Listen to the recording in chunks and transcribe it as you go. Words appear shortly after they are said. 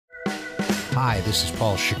Hi, this is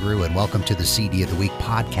Paul Chagru, and welcome to the CD of the Week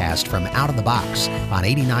podcast from Out of the Box on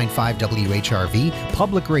 89.5 WHRV,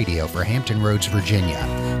 public radio for Hampton Roads,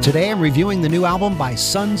 Virginia. Today I'm reviewing the new album by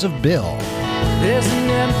Sons of Bill. There's an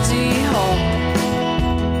empty hall,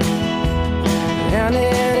 and it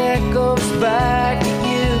echoes back to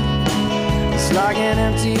you. It's like an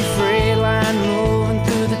empty freight line moving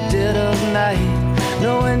through the dead of night.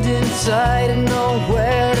 No end in sight and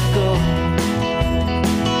nowhere to go.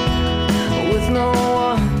 With no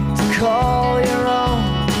one to call your own,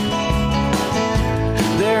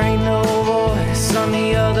 there ain't no voice on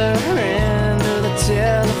the other end of the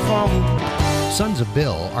telephone. Sons of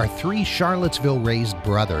Bill are three Charlottesville-raised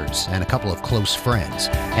brothers and a couple of close friends,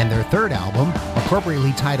 and their third album,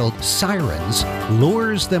 appropriately titled Sirens,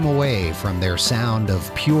 lures them away from their sound of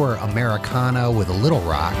pure Americana with a little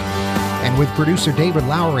rock. And with producer David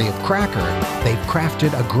Lowery of Cracker, they've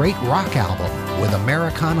crafted a great rock album with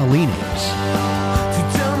Americana leanings.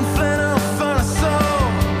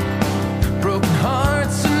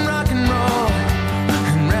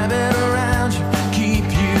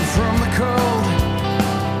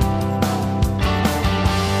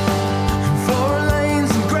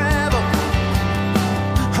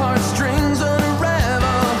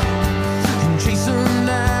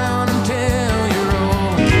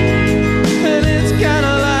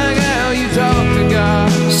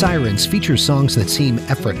 Sirens features songs that seem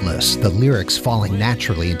effortless, the lyrics falling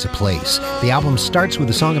naturally into place. The album starts with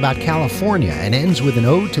a song about California and ends with an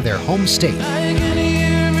ode to their home state. I can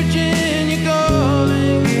hear Virginia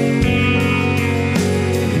calling.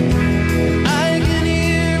 I can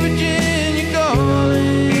hear Virginia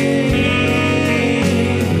calling.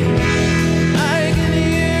 I can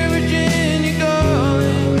hear Virginia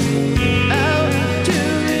calling out to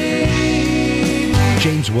me.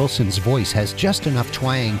 James Wilson's voice has just enough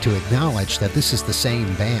twang to acknowledge that this is the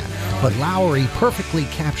same band, but Lowery perfectly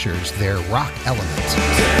captures their rock element.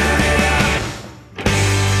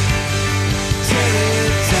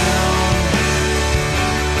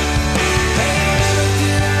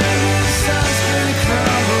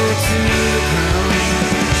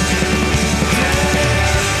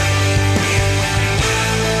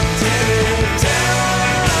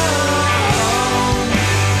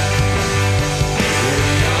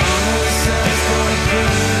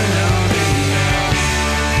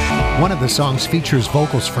 One of the songs features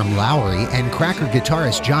vocals from Lowery and Cracker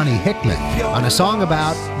guitarist Johnny Hickman on a song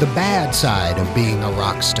about the bad side of being a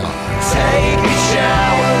rock star. Take a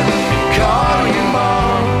shower, call your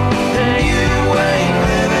mom, and you ain't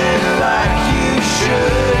living like you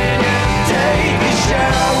should. Take a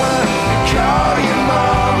shower, call your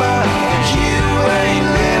mama, you ain't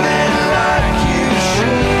living like you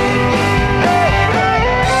should.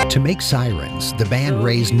 To make Sirens, the band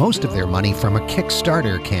raised most of their money from a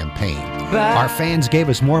Kickstarter campaign. Our fans gave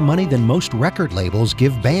us more money than most record labels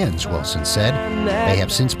give bands, Wilson said. They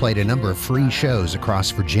have since played a number of free shows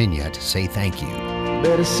across Virginia to say thank you.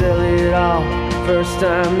 Better sell it all first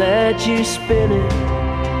time that you spin it,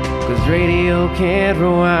 'cause radio can't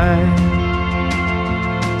rewind.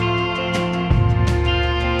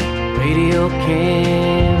 Radio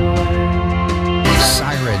can't rewind.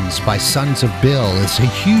 Sirens by Sons of Bill is a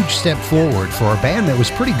huge step forward for a band that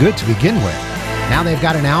was pretty good to begin with. Now they've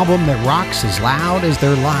got an album that rocks as loud as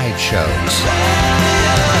their live shows.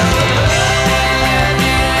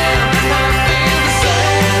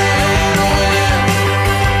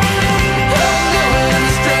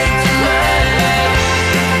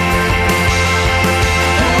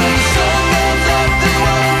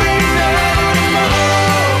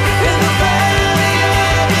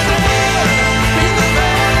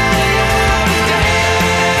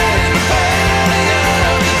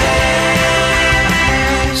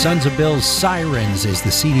 Sons of Bill's Sirens is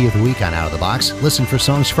the CD of the week on Out of the Box. Listen for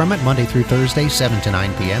songs from it Monday through Thursday, 7 to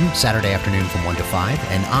 9 p.m., Saturday afternoon from 1 to 5,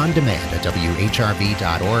 and on demand at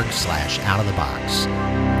whrv.org/outofthebox.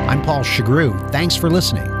 I'm Paul Chagru. Thanks for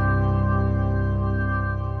listening.